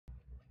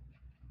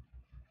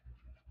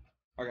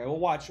Okay, we'll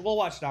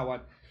watch that one.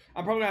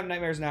 I'm probably gonna have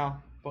nightmares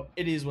now, but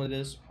it is what it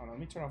is. Hold on, let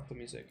me turn off the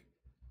music.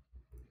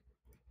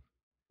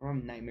 I'm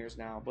having nightmares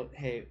now, but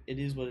hey, it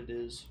is what it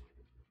is.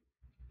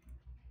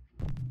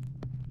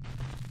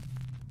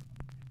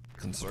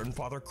 Concerned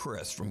father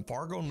Chris from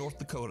Fargo, North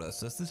Dakota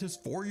says that his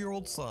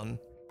 4-year-old son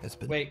has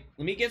been... Wait,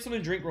 let me get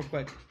something to drink real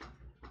quick.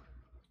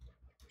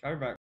 I'll be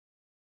back.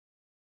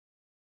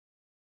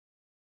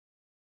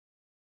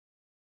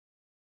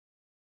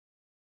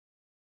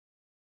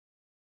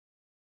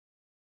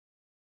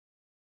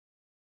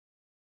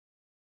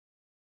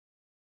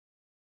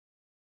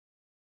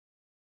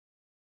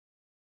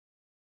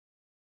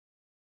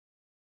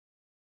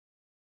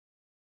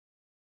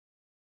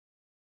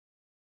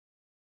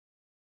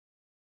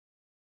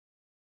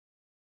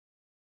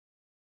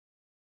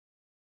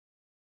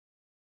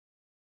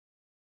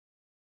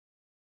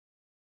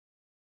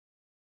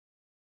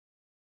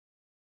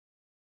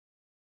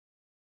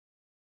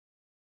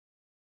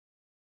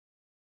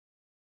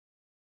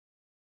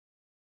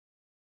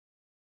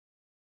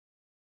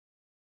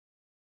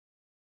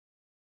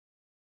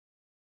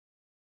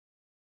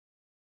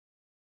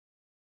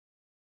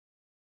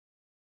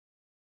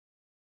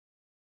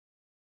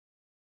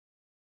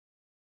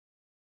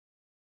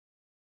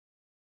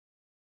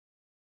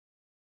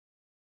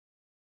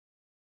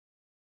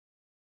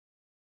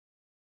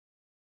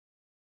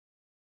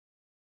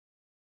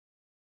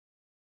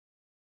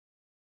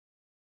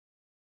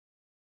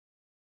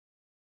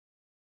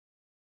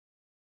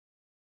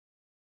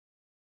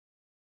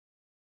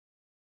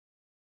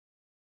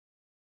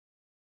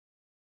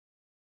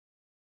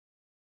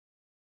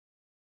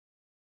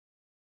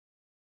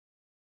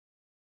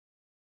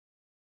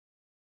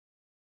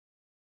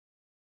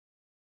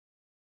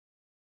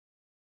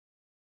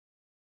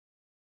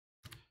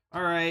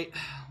 All right,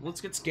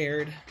 let's get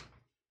scared.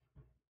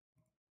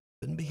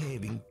 Been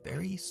behaving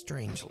very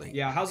strangely.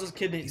 Yeah, how's this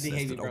kid He says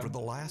behaving, that bro? over the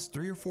last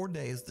 3 or 4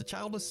 days, the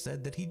child has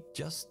said that he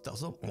just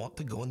doesn't want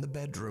to go in the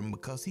bedroom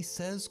because he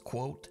says,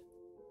 quote,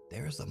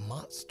 "There's a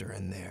monster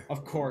in there."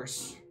 Of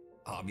course.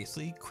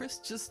 Obviously, Chris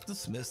just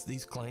dismissed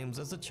these claims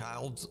as a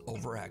child's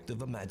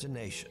overactive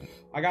imagination.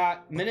 I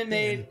got Minute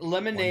Maid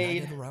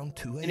lemonade around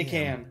 2 in a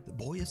can. The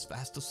boy is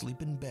fast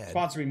asleep in bed.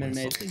 Sponsor me, Minute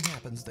Maid. Something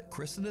happens that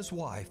Chris and his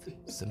wife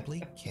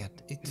simply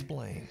can't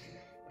explain.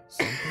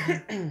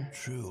 Something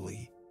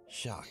truly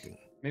shocking.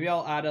 Maybe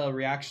I'll add a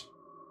reaction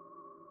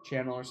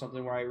channel or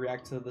something where I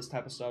react to this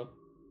type of stuff.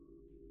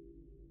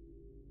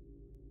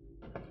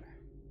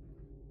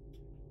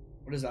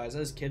 What is that? Is that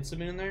his kid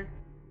sitting in there?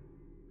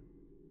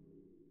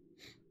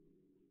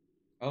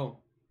 Oh.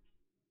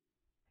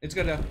 It's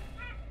gonna...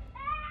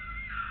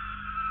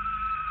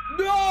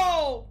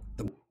 No!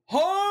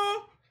 Huh?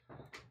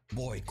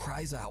 Boy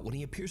cries out when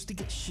he appears to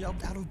get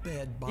shoved out of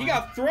bed by... He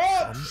got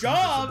thrown!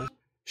 Shoved!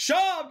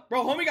 Shoved!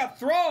 Bro, homie got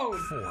thrown!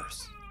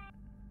 Force.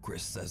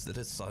 Chris says that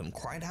his son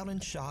cried out in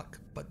shock,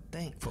 but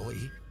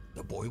thankfully,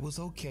 the boy was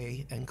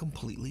okay and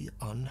completely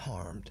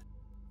unharmed.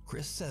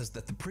 Chris says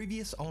that the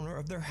previous owner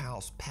of their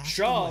house passed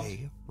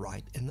away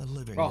right in the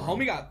living room. Bro,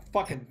 homie got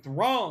fucking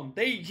thrown.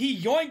 He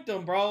yoinked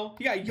him, bro.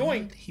 He got yoinked.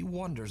 And he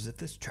wonders if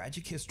this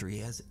tragic history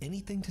has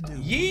anything to do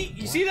with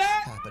you see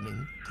that?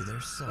 happening to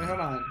their son. Wait, hold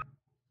on.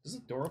 Does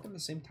the door open at the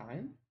same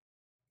time?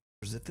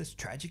 If this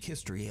tragic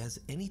history has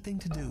anything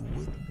to do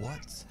with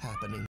what's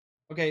happening.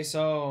 Okay,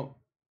 so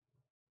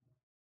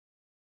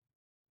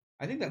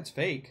I think that's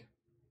fake.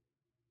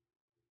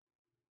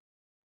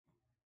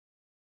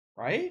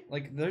 Right?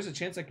 Like, there's a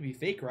chance that could be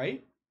fake,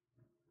 right?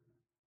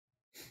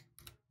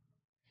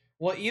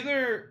 Well,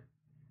 either...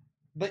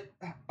 But,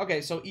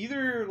 okay, so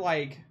either,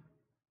 like...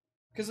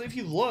 Because if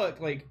you look,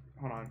 like...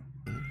 Hold on.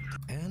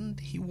 And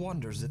he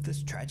wonders if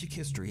this tragic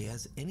history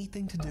has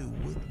anything to do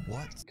with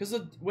what... Because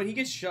when he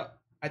gets shoved...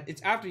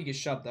 It's after he gets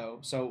shoved, though.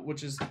 So,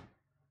 which is...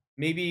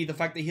 Maybe the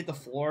fact that he hit the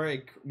floor,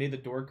 it made the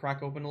door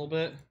crack open a little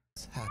bit.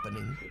 What's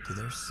happening to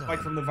their son? Like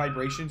from the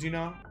vibrations, you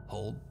know?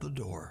 Hold the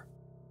door.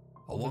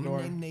 A woman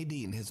named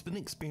Nadine has been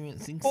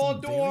experiencing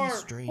Hold some very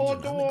strange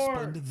and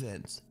unexplained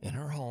events in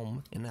her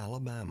home in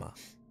Alabama.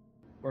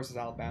 Versus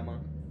Alabama.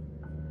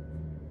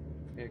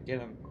 Here,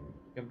 get him.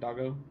 Get him,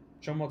 doggo.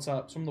 Show him what's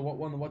up. Show him the what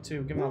one, the what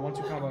two. Give him that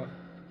 1-2 combo.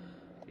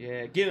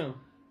 Yeah, get him.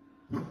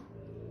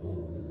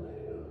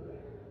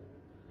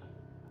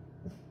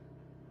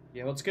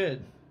 Yeah, what's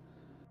good?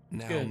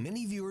 Now,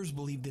 many viewers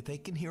believe that they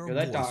can hear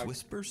a voice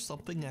whisper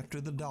something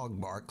after the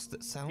dog barks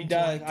that sounds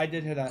like, I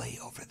did hear that. Lay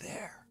over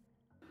there.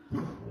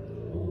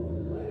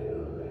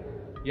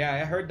 Yeah, I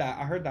heard that.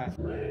 I heard that.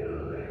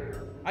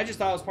 I just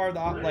thought it was part of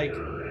the, like...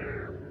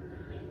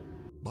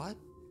 But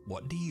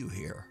what do you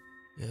hear,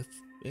 if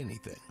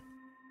anything?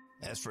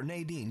 As for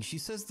Nadine, she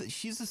says that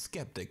she's a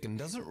skeptic and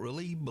doesn't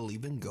really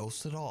believe in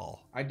ghosts at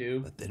all. I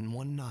do. But then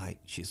one night,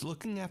 she's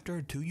looking after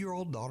her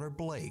 2-year-old daughter,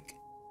 Blake,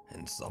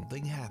 and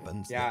something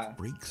happens that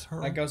freaks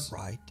her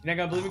right. You're not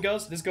gonna believe in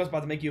ghosts? This ghost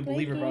about to make you a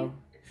believer, bro.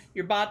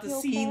 You're about to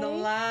see the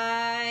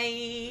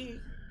light.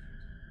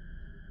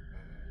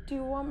 Do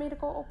you want me to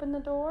go open the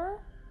door?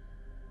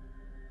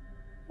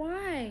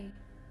 Why?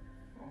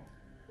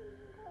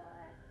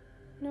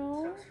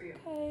 No?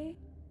 Okay.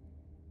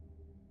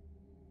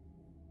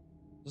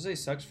 Does it say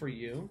sucks for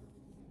you?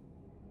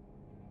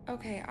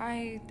 Okay,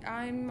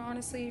 I'm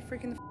honestly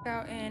freaking the f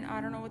out and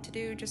I don't know what to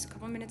do. Just a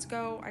couple minutes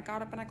ago, I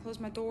got up and I closed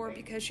my door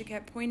because she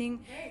kept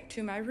pointing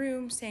to my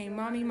room saying,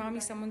 Mommy, Mommy,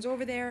 someone's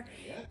over there.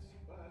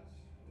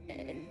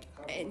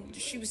 And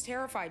she was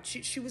terrified.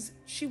 She was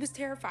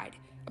terrified.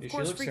 Of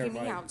course, freaking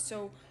me out.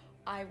 So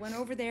I went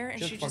over there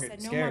and she just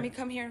said, "No, Mommy,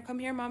 come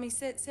here, Mommy,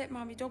 sit,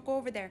 Mommy, don't go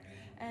over there."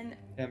 And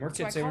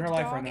so I called the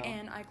dog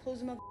and I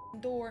closed the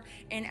door.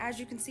 And as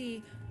you can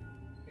see,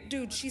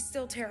 dude, she's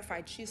still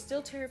terrified. She's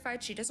still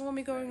terrified. She doesn't want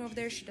me going over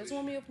there. She doesn't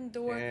want me to open the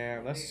door.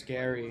 Damn, that's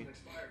scary.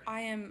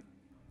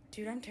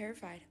 Dude, I'm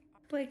terrified.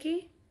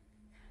 Blakey,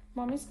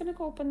 Mommy's gonna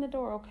go open the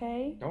door,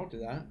 okay? Don't do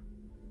that.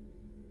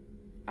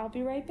 I'll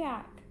be right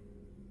back.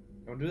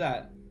 Don't do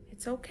that.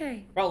 It's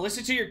okay. Bro,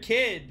 listen to your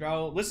kid,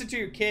 bro. Listen to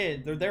your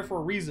kid. They're there for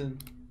a reason.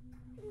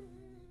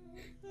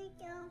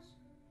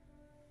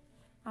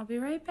 I'll be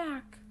right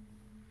back.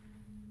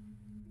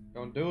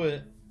 Don't do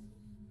it.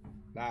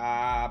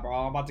 Nah, bro,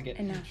 I'm about to get...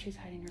 And now she's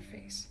hiding her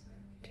face.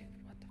 Dude,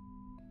 what the...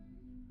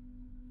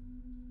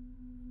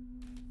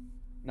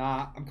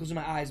 Nah, I'm closing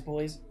my eyes,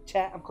 boys.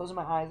 Chat, I'm closing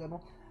my eyes. I don't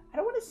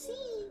want to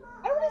see.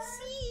 I don't want to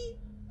see.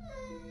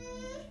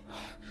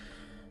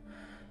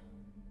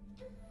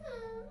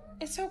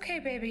 It's okay,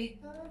 baby.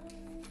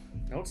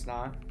 No, it's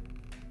not.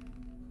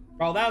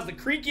 Bro, that was the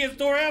creakiest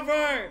door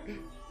ever!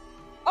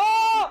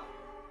 Oh!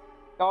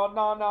 Oh,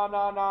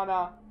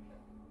 no.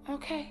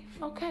 Okay.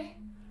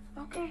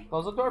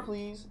 Close the door,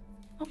 please.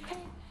 Okay.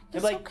 They're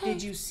like, okay.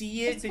 Did you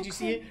see it? Did you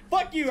see it?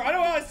 Fuck you! I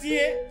don't want to see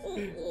it!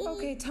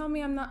 Okay, tell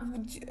me I'm not...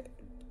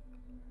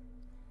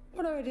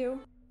 What do I do?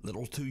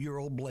 Little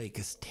 2-year-old Blake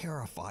is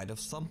terrified of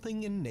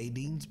something in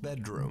Nadine's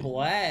bedroom.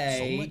 Blake?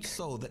 So much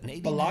so that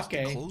Nadine has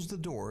to close the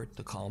door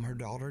to calm her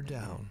daughter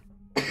down.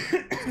 So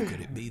could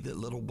it be that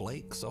little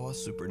Blake saw a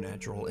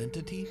supernatural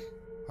entity?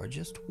 Or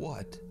just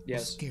what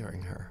was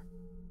scaring her?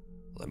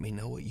 Let me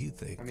know what you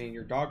think. I mean,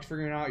 your dog's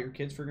figuring out, your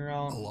kid's figuring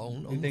out.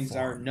 Alone on things the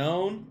farm. are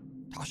known.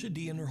 Tasha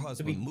D and her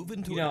husband move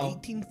into an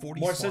 1840s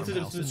more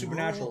sensitive farmhouse to the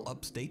supernatural. in rural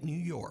upstate New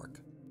York.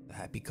 The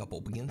happy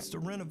couple begins to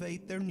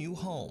renovate their new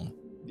home.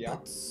 Yeah.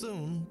 But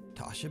soon,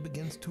 Tasha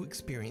begins to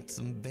experience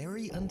some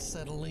very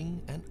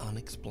unsettling and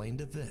unexplained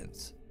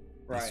events.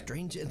 Right. These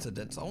strange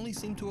incidents only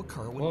seem to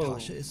occur when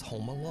Tasha is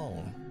home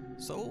alone,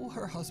 so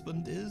her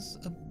husband is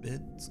a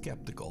bit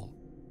skeptical.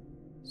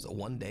 So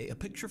one day, a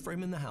picture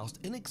frame in the house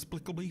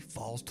inexplicably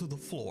falls to the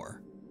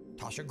floor.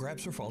 Tasha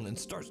grabs her phone and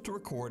starts to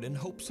record in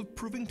hopes of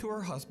proving to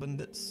her husband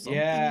that something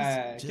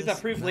is just get that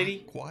proof,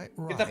 lady. Quite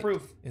right get that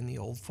proof in the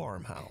old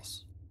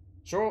farmhouse.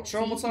 Show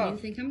him what's up. You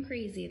think I'm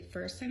crazy. The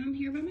first time I'm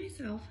here by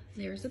myself,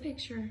 there's a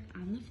picture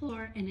on the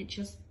floor, and it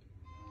just...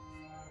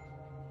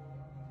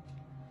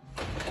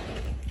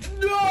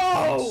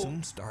 No! Things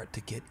soon start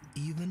to get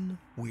even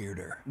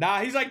weirder.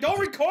 Nah, he's like, don't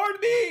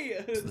record me!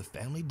 So the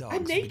family dogs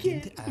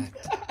begin to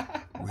act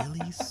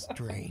really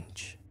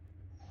strange.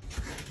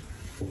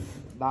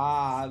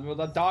 Nah,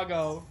 the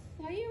doggo.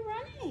 Why are you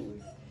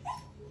running?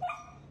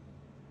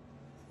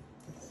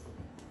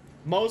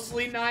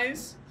 Mostly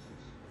nice.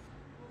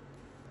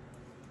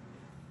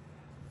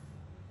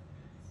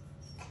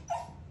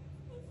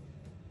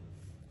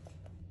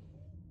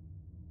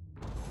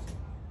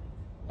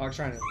 Dog's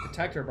trying to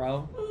protect her,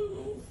 bro.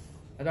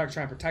 That dog's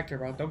trying to protect her,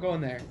 bro. Don't go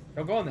in there.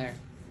 Don't go in there.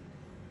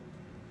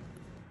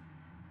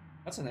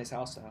 That's a nice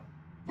house, though.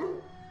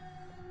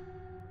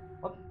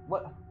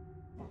 What?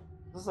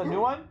 Is this a new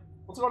one?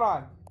 What's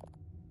going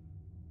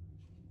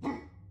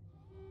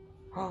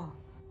on?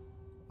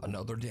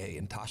 Another day,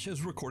 and Tasha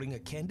is recording a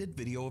candid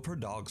video of her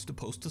dogs to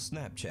post to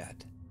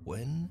Snapchat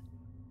when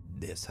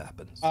this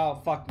happens. Oh,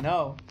 fuck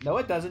no. No,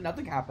 it doesn't.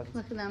 Nothing happens.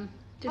 Look at them.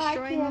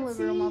 Destroying the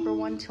living room over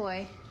one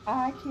toy.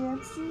 I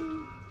can't see.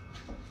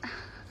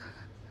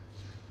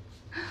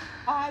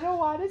 I don't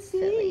want to see.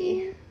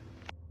 Silly.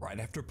 Right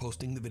after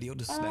posting the video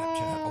to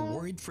Snapchat, a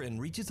worried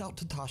friend reaches out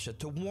to Tasha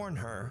to warn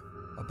her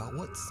about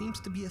what seems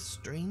to be a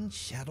strange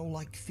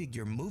shadow-like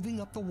figure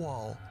moving up the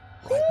wall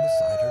right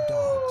beside her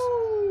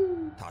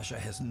dogs. Tasha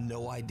has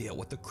no idea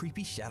what the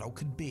creepy shadow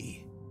could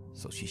be,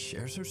 so she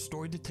shares her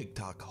story to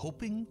TikTok,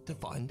 hoping to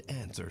find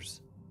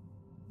answers.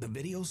 The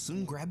video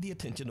soon grabbed the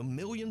attention of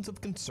millions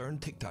of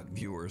concerned TikTok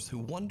viewers who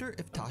wonder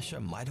if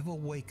Tasha might have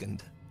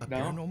awakened a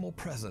paranormal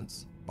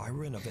presence by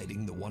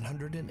renovating the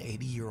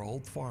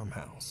 180-year-old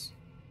farmhouse.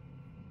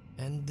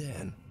 And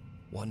then,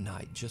 one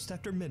night just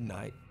after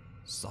midnight,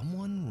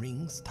 someone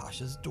rings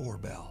Tasha's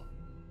doorbell.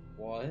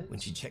 What? When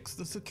she checks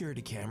the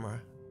security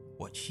camera,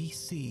 what she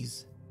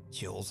sees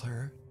chills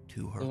her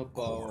to her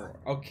core.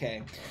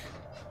 Okay.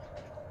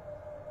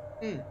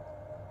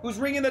 Who's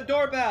ringing the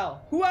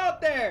doorbell? Who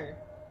out there?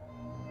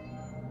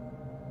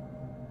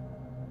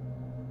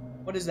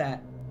 What is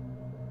that?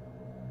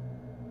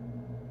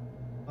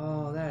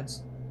 Oh,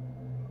 that's...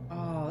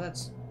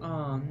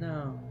 Oh,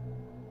 no.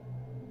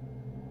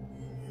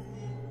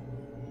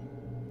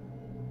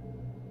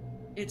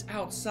 It's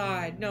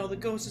outside. No, the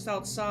ghost is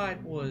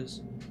outside,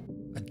 boys.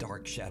 A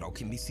dark shadow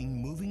can be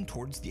seen moving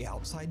towards the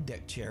outside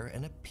deck chair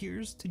and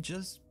appears to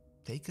just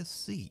take a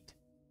seat.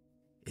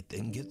 It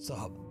then gets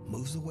up,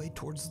 moves away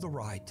towards the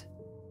right,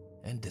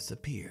 and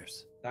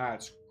disappears.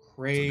 That's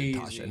crazy. So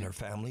Natasha and her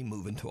family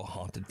move into a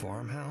haunted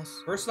farmhouse.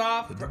 First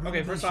off,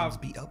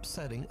 be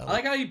upsetting. I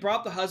like how he brought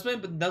up the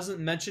husband but doesn't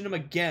mention him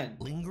again.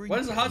 What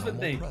does the husband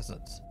think?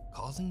 Presence,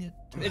 causing it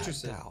to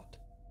act out.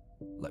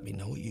 Let me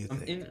know what you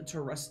think. I'm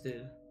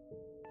interested.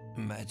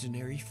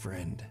 Imaginary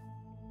friend.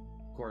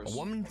 Of course. A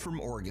woman from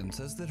Oregon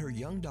says that her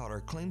young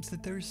daughter claims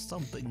that there is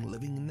something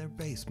living in their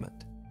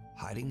basement,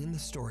 hiding in the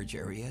storage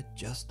area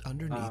just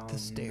underneath the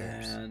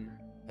stairs. Man.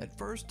 At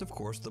first, of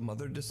course, the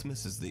mother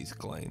dismisses these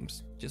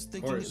claims, just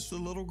thinking it's the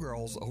little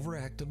girl's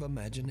overactive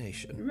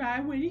imagination.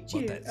 Right,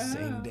 but that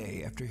same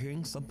day, after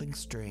hearing something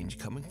strange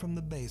coming from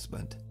the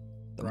basement,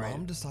 the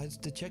mom decides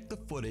to check the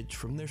footage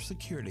from their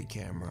security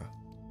camera.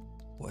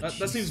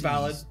 That seems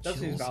valid. That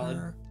seems valid.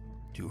 Her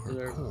to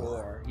her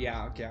core.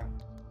 Yeah, okay.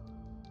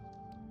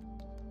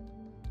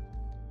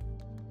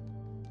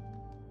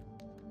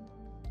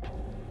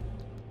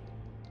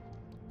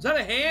 Is that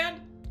a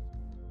hand?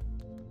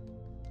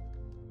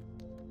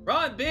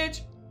 Run,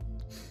 bitch!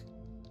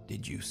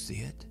 Did you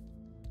see it?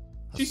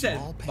 She said,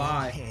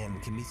 bye. A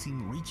hand can be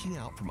seen reaching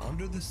out from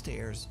under the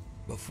stairs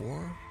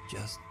before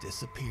just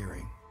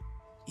disappearing.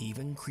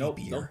 Even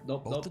creepier,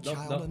 both the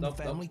child and the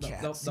family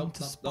cat seem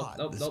to spot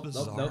this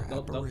bizarre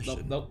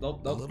apparition.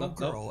 The little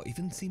girl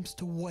even seems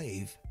to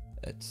wave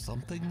at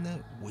something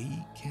that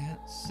we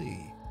can't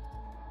see.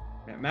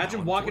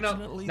 Imagine walking up.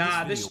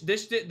 Nah, this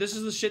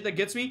is the shit that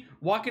gets me.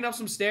 Walking up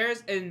some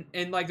stairs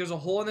and like there's a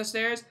hole in the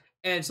stairs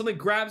and something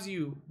grabs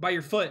you by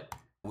your foot.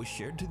 Was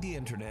shared to the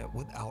internet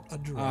without a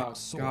direct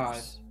source,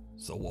 God.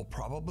 So we'll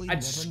probably I'd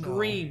never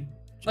scream know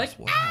just like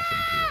what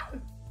happened to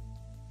it.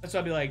 That's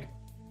what I'd be like.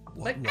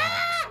 What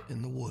rocks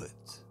in the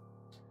woods?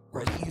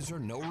 Great user,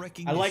 no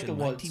recognition. I like the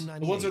woods.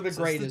 The woods are the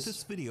greatest.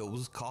 This video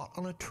was caught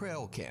on a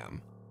trail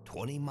cam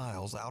 20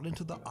 miles out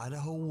into the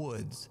Idaho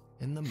woods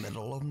in the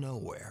middle of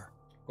nowhere.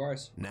 Of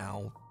course.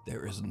 Now,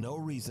 there is no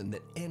reason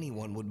that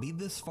anyone would be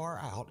this far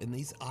out in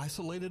these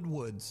isolated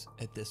woods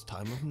at this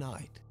time of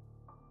night.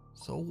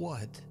 So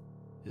what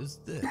is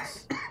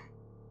this?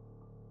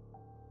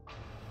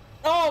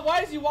 Oh,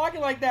 why is he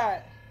walking like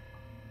that?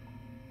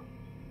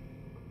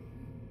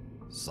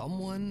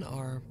 Someone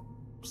or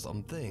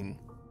something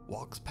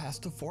walks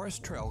past a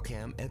forest trail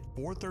cam at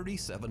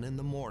 4:37 in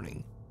the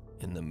morning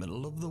in the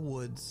middle of the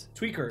woods.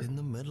 Tweaker. In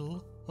the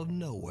middle of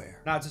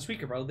nowhere. Nah, it's a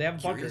tweaker, bro. They have a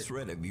bunker. Curious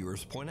Reddit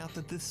viewers point out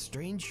that this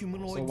strange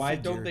humanoid so why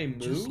figure don't they move?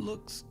 Just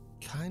looks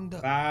kind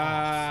of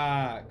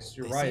facts.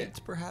 You're right. It's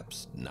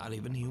perhaps not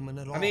even human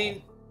at all. I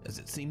mean, as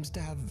it seems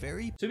to have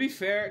very. To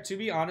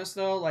be honest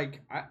though,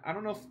 like I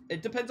don't know if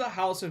it depends on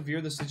how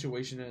severe the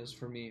situation is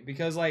for me,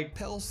 because like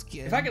pale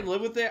skin. If I could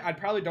live with it, I'd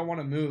probably don't want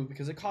to move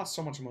because it costs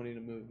so much money to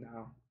move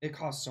now. It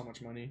costs so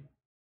much money.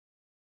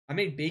 I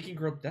made bacon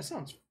grilled. That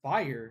sounds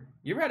fire.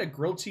 You ever had a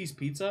grilled cheese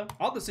pizza?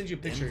 I'll have to send you a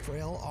picture.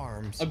 Frail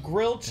arms. A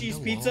grilled cheese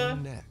pizza.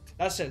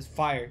 That shit's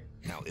fire.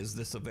 Now, is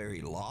this a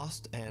very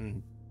lost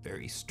and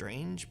very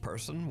strange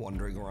person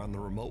wandering around the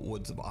remote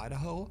woods of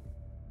Idaho?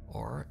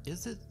 Or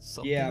is it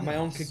something else? My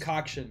own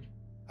concoction.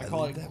 I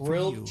call it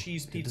grilled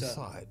cheese pizza.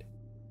 Decide.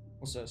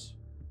 What's this?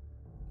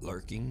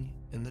 Lurking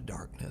in the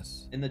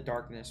darkness. In the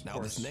darkness, Now,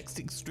 this next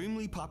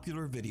extremely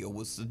popular video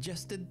was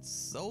suggested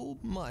so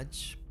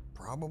much,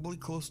 probably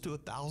close to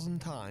 1,000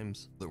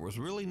 times, there was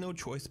really no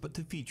choice but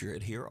to feature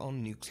it here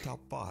on Nukes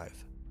Top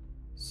 5.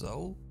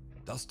 So,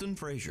 Dustin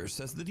Frazier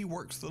says that he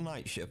works the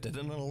night shift at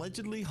an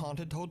allegedly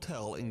haunted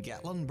hotel in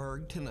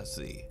Gatlinburg,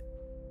 Tennessee.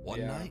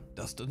 One night,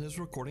 Dustin is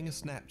recording a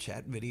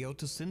Snapchat video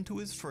to send to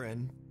his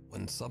friend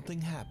when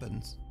something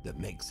happens that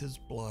makes his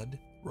blood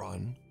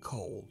run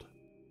cold.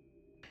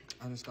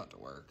 I just got to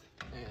work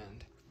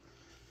and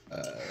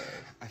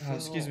I feel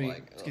excuse me.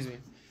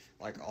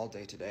 Like all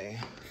day today,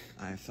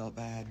 I felt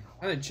bad.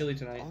 I'm in chilly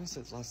tonight.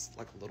 Honestly, it's less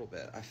like a little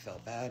bit. I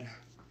felt bad.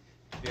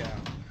 Yeah.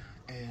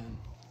 And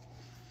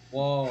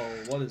whoa,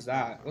 what is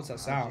that? What's that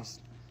sound?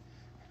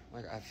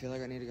 I feel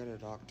like I need to go to a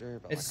doctor.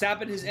 But it's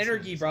sapping his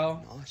energy,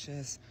 bro.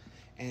 Nauseous.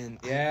 And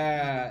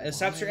it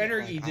saps your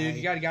energy, dude.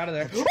 You gotta get out of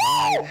there.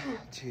 I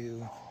tried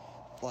to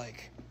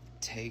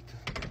take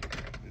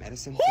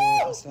medicine for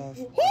it and stuff.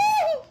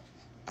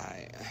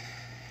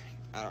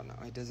 I don't know.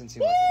 It doesn't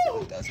seem like it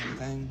really does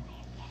anything.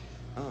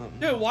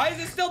 Dude, why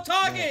is it still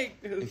talking?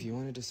 If you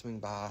wanted to swing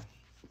by.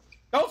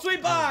 Don't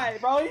swing by,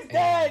 bro. He's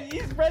dead.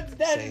 His friend's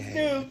dead. He's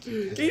doomed.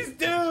 He's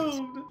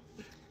doomed.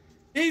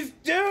 He's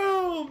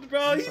doomed,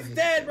 bro. He's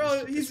dead,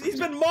 bro. He's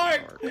been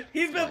marked.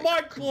 He's been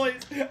marked,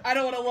 boys. I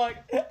don't want to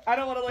look. I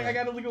don't want to look. I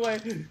gotta look away.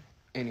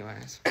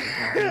 Anyways.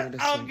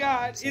 Oh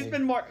God, he's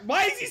been marked.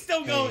 Why is he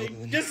still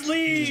going? Just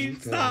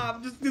leave.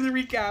 Stop. Just do the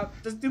recap.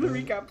 Just do the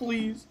recap,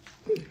 please.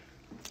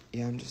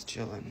 Yeah, I'm just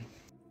chilling.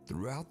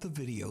 Throughout the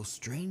video,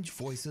 strange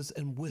voices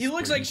and whispering. He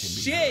looks like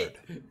shit.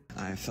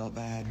 I felt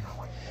bad.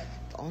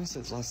 Honestly,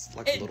 it's less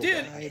like a little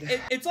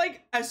bad. It's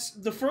like as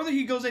the further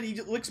he goes in,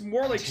 he looks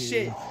more like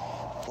shit.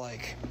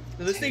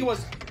 This thing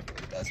was.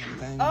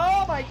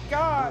 Oh my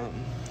God.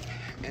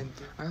 And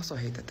I also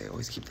hate that they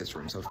always keep this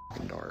room so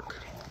fucking dark.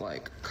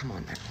 Like, come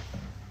on, man.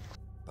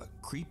 But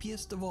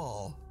creepiest of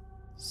all,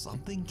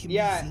 something can be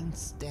seen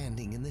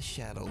standing in the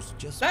shadows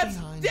just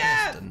behind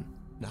death! Justin.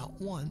 Not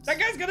once. That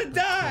guy's gonna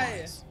die!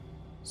 Twice.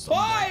 Some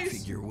black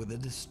figure with a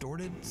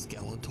distorted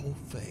skeletal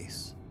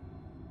face.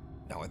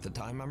 Now, at the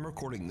time I'm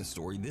recording this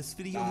story, this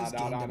video has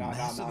gained a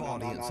massive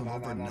audience of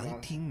over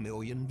 19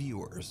 million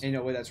viewers. Ain't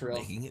no way that's real.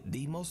 Making it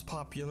the most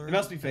popular it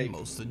must be fake. and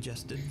most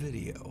suggested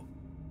video.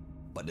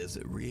 But is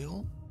it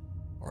real?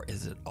 Or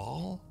is it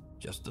all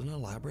just an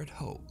elaborate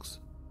hoax?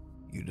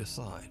 You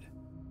decide.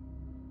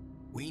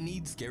 We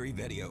need scary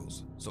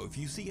videos, so if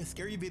you see a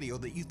scary video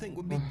that you think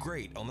would be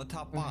great on the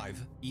top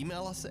 5,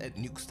 email us at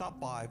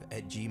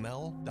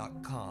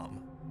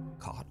nukestop5@gmail.com.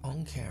 Caught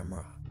on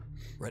camera.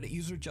 Reddit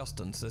user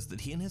Justin says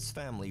that he and his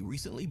family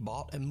recently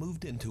bought and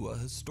moved into a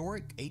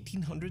historic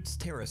 1800s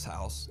terrace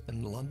house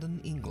in London,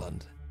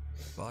 England.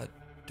 But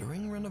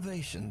during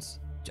renovations,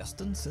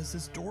 Justin says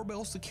his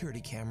doorbell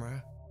security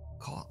camera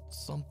caught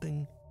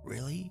something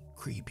really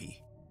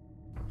creepy.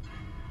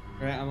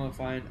 Alright, I'm gonna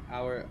find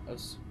our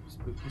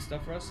spooky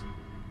stuff for us.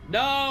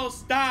 No,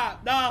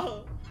 stop,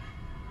 no!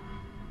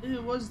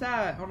 Ew, what's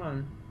that? Hold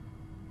on.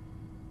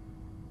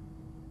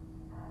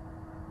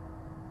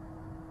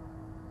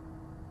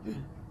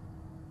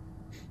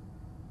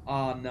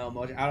 Oh no,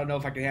 Mojo. I don't know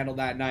if I can handle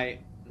that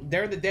night.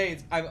 During the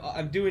days,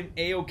 I'm doing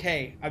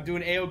A-okay. I'm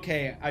doing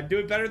A-okay. I'm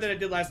doing better than I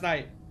did last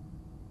night.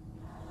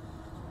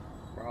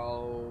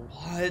 Bro,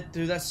 what?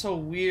 Dude, that's so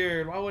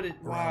weird. Why would it?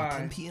 Why? Around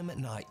 10 p.m. at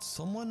night,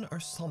 someone or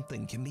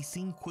something can be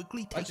seen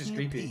quickly taking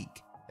a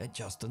peek at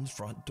Justin's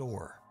front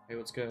door. Hey,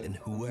 what's good? And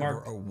whoever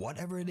or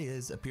whatever it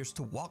is appears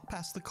to walk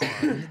past the car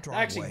in the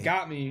driveway actually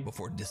got me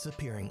before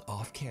disappearing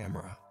off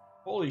camera.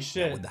 Holy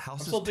shit. With the I'm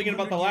still thinking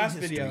about the last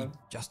history, video.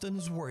 Justin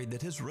is worried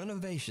that his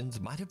renovations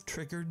might have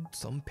triggered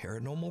some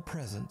paranormal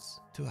presence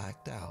to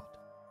act out.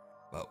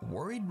 But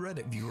worried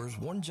Reddit viewers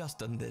warn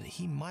Justin that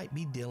he might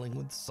be dealing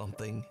with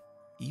something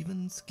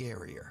even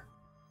scarier.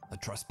 A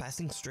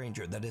trespassing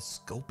stranger that is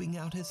scoping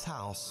out his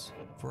house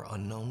for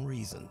unknown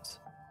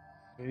reasons.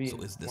 Maybe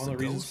so is this one of a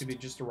the reasons ghost, could be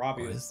just to rob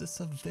you. or is this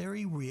a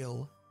very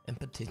real and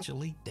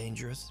potentially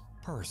dangerous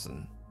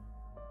person?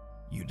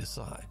 You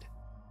decide.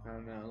 I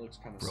don't know, it looks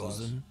kind of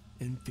Frozen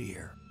in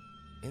fear.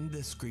 In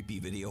this creepy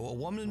video, a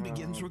woman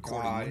begins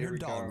recording when her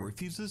dog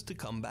refuses to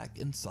come back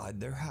inside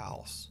their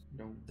house.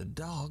 The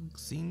dog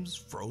seems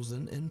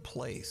frozen in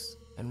place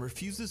and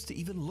refuses to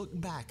even look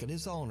back at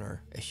his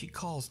owner as she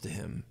calls to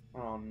him.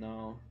 Oh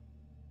no.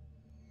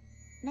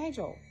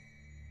 Nigel,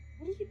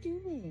 what are you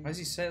doing? Why is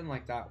he sitting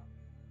like that?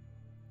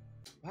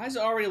 Why does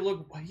it already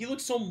look? He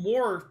looks so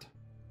morphed.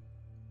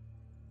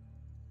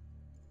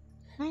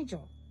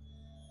 Nigel.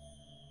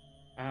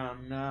 Oh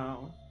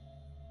no.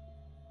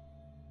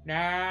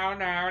 No,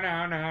 no,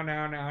 no, no,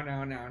 no, no, no,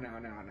 no, no, no,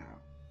 no.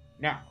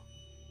 No.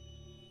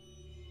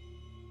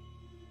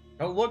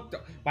 Don't look.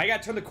 Why you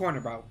gotta turn the corner,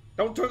 bro?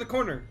 Don't turn the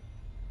corner.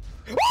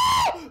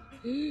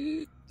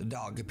 The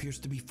dog appears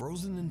to be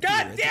frozen in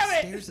God fear damn as it!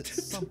 it stares at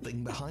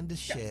something behind a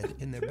shed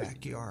in their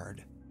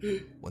backyard.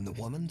 When the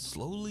woman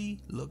slowly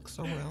looks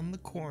around the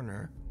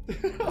corner,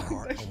 her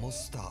heart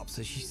almost stops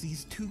as she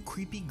sees two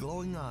creepy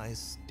glowing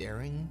eyes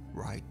staring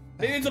right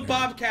back Maybe it's a at her.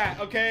 bobcat,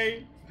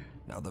 okay?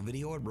 Now the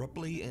video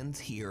abruptly ends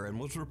here and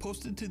was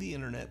reposted to the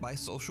internet by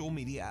social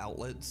media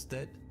outlets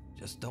that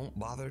just don't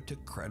bother to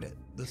credit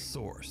the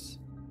source.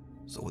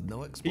 So with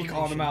no explanation,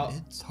 called him out.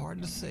 It's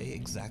hard to say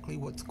exactly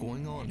what's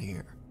going on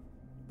here.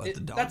 But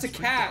the That's a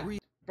cat.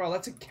 Bro,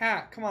 that's a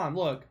cat. Come on,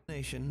 look.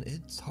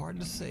 It's hard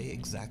to say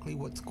exactly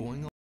what's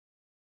going on.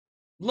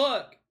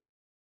 Look.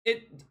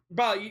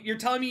 Bro, you're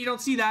telling me you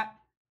don't see that?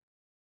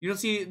 You don't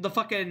see the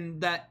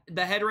fucking,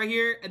 the head right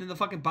here and then the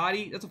fucking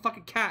body? That's a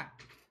fucking cat.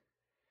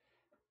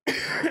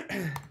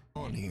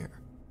 On here.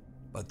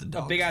 But the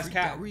dog's big ass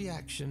cat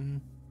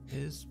reaction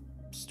is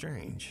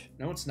strange.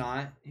 No, it's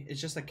not.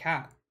 It's just a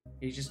cat.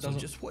 He just doesn't. So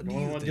just what do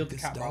you think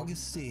this dog is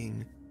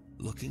seeing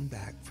looking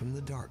back from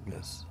the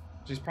darkness?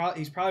 He's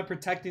probably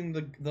protecting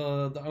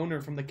the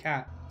owner from the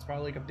cat. It's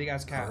probably like a big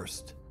ass cat.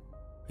 First,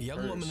 a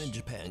young woman in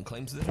Japan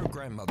claims that her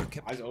grandmother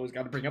kept. I always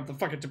got to bring up the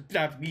fucking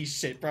Japanese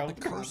shit, bro. The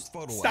cursed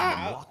photo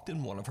album locked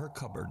in one of her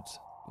cupboards.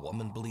 The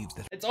woman believes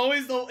that it's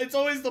always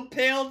the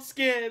pale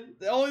skin.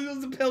 It always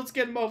was the pale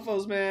skin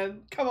mofos,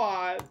 man. Come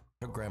on.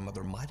 Her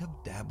grandmother might have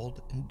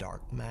dabbled in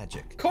dark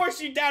magic. Of course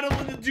she dabbled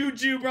in the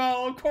juju,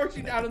 bro. Of course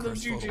she dabbled in the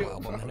juju.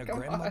 Album and her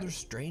grandmother's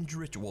strange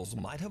rituals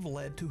might have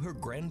led to her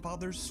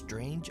grandfather's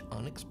strange,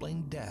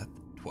 unexplained death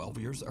 12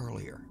 years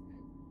earlier.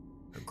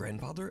 Her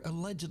grandfather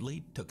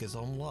allegedly took his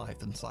own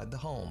life inside the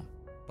home,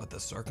 but the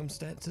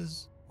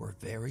circumstances were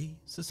very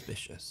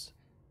suspicious.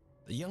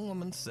 The young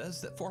woman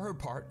says that for her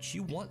part,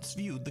 she once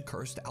viewed the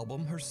cursed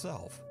album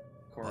herself,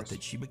 but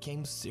that she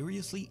became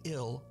seriously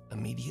ill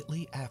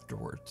immediately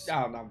afterwards.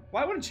 Oh no,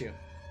 why wouldn't you?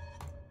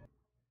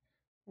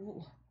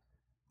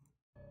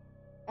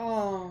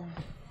 Oh.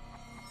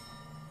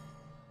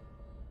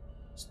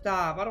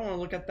 Stop, I don't want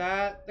to look at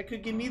that. That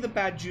could give me the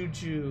bad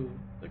juju.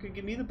 That could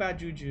give me the bad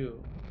juju.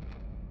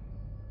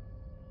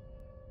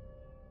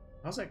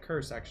 How's that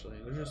curse, actually?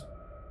 They're just...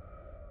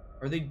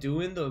 Are they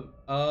doing the...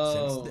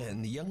 Oh. Since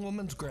then, the young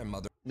woman's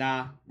grandmother...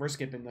 Nah, we're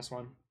skipping this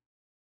one.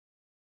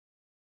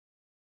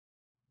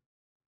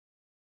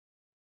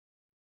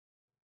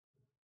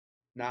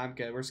 Nah, I'm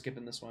good. We're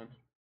skipping this one.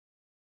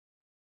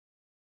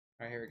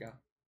 Alright, here we go.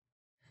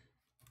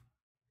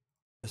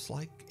 Just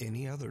like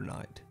any other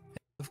night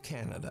of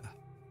Canada,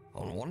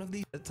 on one of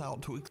these it's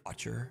out to a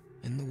watcher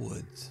in the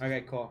woods.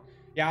 Okay, cool.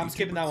 Yeah, I'm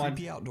skipping that one.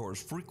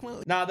 Outdoors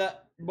frequently. Nah,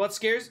 what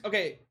scares...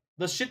 Okay,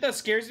 the shit that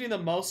scares me the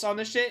most on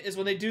this shit is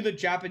when they do the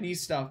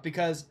Japanese stuff,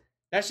 because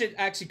that shit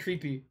actually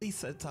creepy. He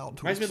sets out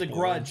to reminds me of The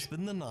Grudge.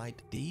 Spend the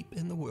night deep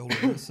in the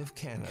wilderness of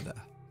Canada.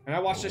 And I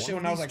watched this shit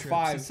when I was like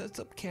 5. He sets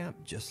up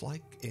camp just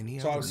like any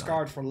other so I was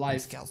scarred for life. He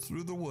scouts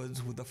through the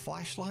woods with a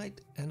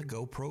flashlight and a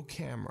GoPro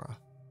camera.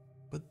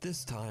 But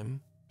this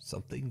time,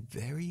 something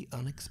very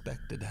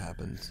unexpected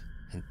happens,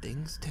 and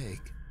things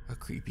take a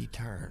creepy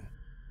turn.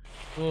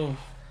 Ugh.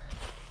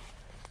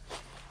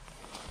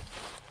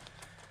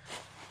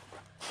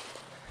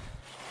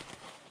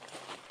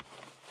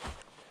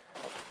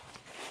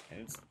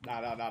 It's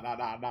nah.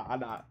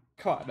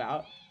 Come on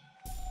now.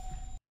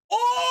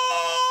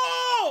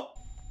 Oh!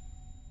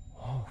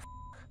 Oh,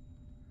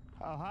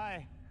 oh,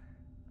 hi.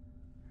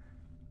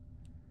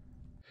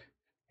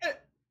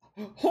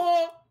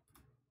 Huh?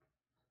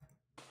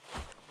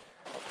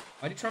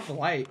 Why'd you turn off the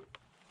light?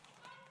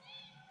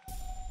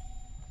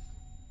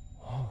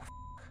 Oh,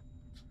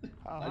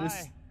 oh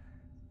hi.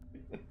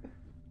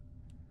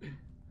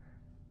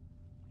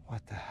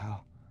 What the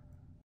hell?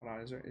 Hold on,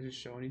 does it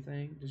show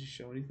anything? Does it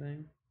show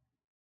anything?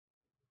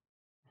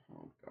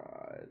 Oh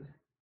god.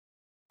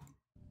 I'm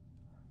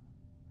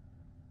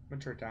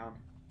gonna turn it down.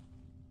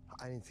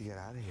 I need to get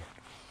out of here.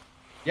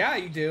 Yeah,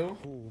 you do.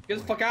 Oh, get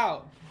the fuck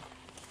out.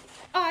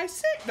 I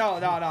see. No.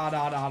 That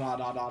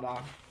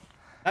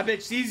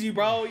bitch sees you,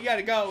 bro. You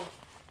gotta go.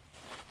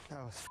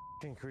 That was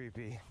fucking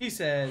creepy. He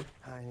said.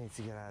 I need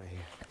to get out of here.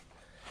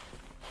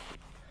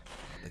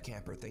 The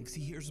camper thinks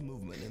he hears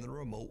movement in the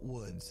remote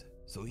woods,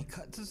 so he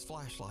cuts his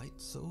flashlight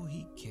so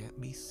he can't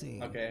be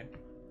seen. Okay.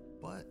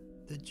 But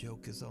the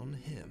joke is on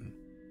him,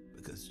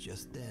 because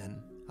just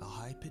then, a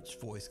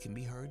high-pitched voice can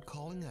be heard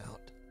calling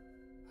out,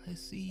 "I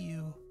see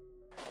you."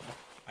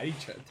 I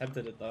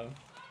attempted it though.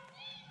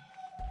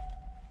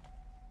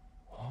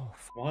 Oh,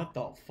 what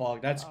the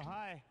fuck? That's. Oh,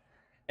 hi.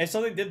 If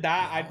something did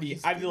that, I'd be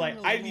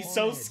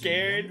so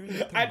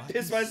scared. I'd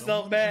piss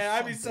myself, man.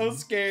 I'd be so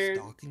scared.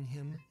 Stalking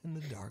him in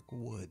the dark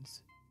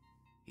woods.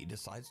 He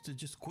decides to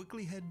just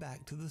quickly head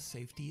back to the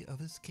safety of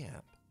his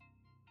camp.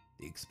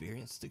 The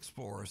experienced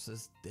explorer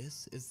says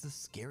this is the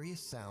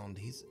scariest sound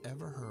he's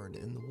ever heard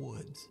in the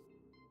woods.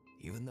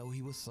 Even though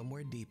he was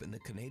somewhere deep in the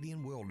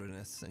Canadian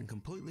wilderness and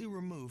completely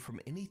removed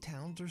from any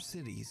towns or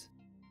cities,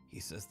 he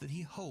says that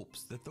he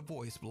hopes that the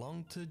voice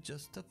belonged to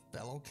just a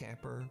fellow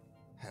camper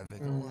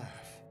having a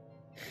laugh.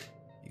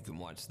 You can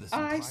watch this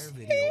entire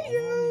video over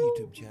on the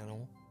YouTube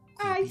channel,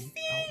 Creepy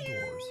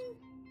Outdoors.